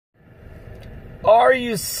Are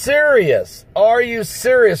you serious? Are you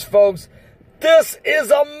serious, folks? This is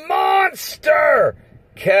a monster!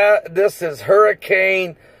 This is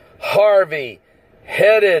Hurricane Harvey,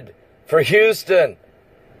 headed for Houston,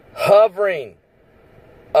 hovering.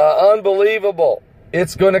 Unbelievable.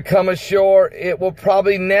 It's going to come ashore. It will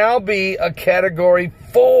probably now be a Category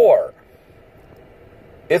 4.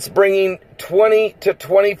 It's bringing 20 to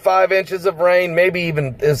 25 inches of rain, maybe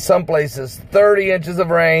even in some places 30 inches of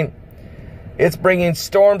rain. It's bringing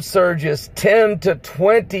storm surges 10 to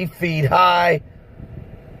 20 feet high.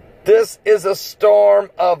 This is a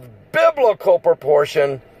storm of biblical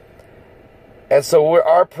proportion. And so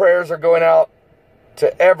our prayers are going out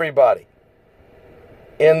to everybody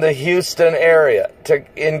in the Houston area,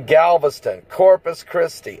 in Galveston, Corpus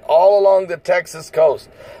Christi, all along the Texas coast,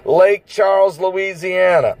 Lake Charles,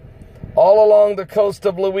 Louisiana, all along the coast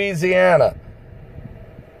of Louisiana.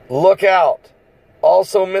 Look out.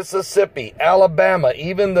 Also Mississippi, Alabama,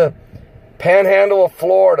 even the panhandle of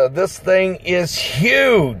Florida. This thing is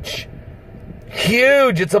huge.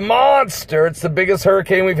 Huge. It's a monster. It's the biggest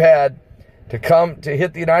hurricane we've had to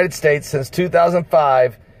hit the United States since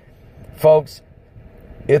 2005. Folks,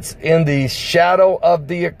 it's in the shadow of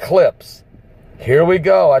the eclipse. Here we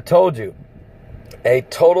go. I told you. A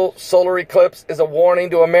total solar eclipse is a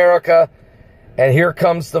warning to America. And here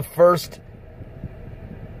comes the first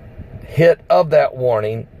hit of that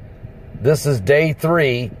warning. This is day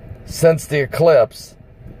 3 since the eclipse.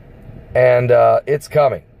 And it's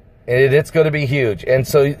coming. And it's going to be huge. And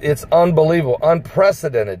so it's unbelievable,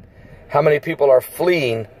 unprecedented how many people are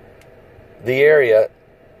fleeing the area.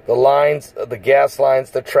 The lines, the gas lines,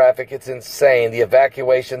 the traffic, it's insane. The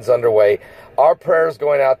evacuation's underway. Our prayers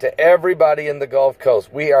going out to everybody in the Gulf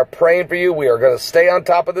Coast. We are praying for you. We are going to stay on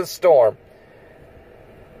top of this storm.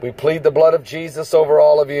 We plead the blood of Jesus over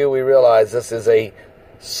all of you. We realize this is a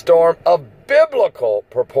storm of biblical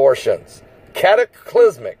proportions.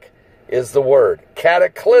 Cataclysmic is the word.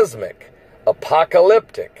 Cataclysmic.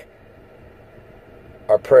 Apocalyptic.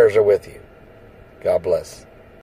 Our prayers are with you. God bless.